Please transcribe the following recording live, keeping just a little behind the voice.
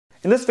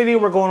In this video,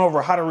 we're going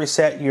over how to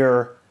reset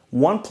your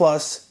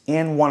OnePlus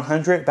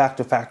N100 back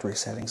to factory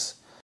settings.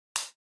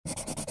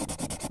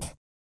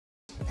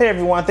 Hey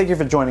everyone, thank you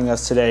for joining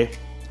us today.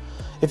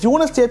 If you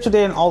want to stay up to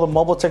date on all the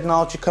mobile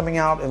technology coming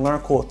out and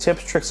learn cool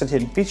tips, tricks, and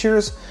hidden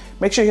features,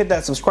 make sure you hit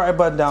that subscribe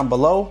button down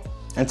below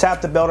and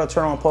tap the bell to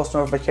turn on post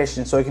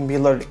notifications so you can be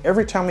alerted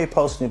every time we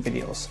post new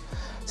videos.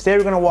 Today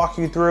we're going to walk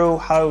you through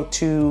how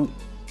to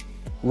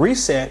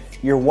reset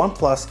your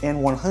OnePlus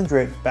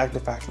N100 back to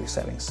factory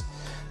settings.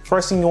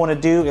 First thing you want to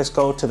do is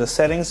go to the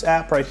settings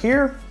app right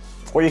here,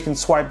 or you can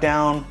swipe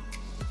down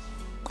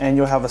and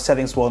you'll have a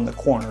settings wheel in the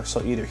corner.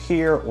 So either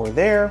here or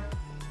there.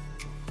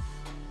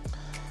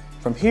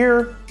 From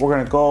here, we're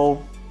going to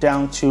go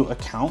down to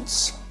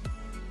accounts.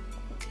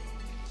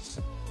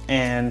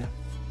 And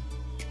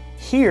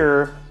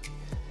here,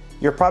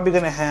 you're probably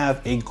going to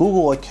have a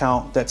Google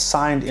account that's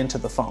signed into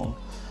the phone.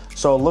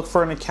 So look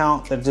for an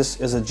account that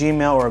just is a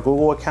Gmail or a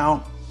Google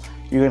account.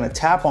 You're going to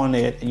tap on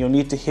it and you'll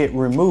need to hit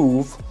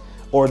remove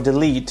or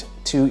delete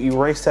to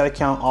erase that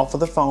account off of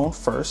the phone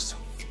first.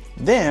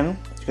 Then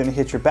you're going to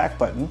hit your back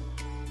button.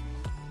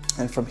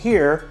 And from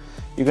here,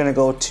 you're going to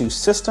go to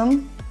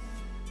System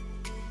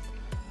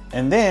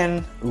and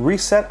then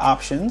Reset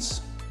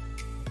Options.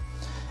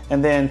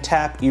 And then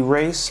tap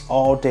Erase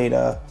All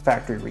Data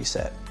Factory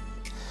Reset.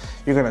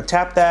 You're going to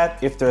tap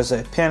that. If there's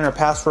a PIN or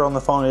password on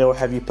the phone, it'll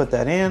have you put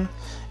that in.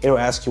 It'll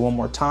ask you one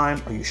more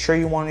time, are you sure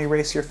you want to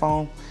erase your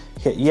phone?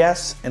 Hit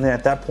yes, and then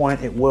at that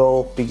point it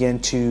will begin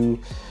to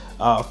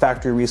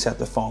factory reset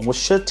the phone, which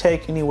should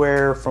take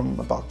anywhere from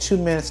about 2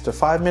 minutes to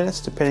 5 minutes,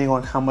 depending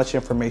on how much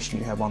information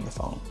you have on the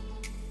phone.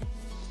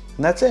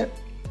 And that's it.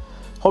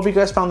 Hope you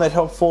guys found that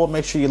helpful.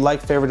 Make sure you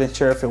like, favorite, and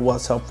share if it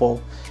was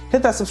helpful.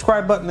 Hit that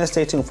subscribe button and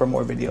stay tuned for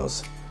more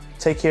videos.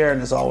 Take care,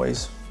 and as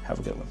always, have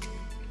a good one.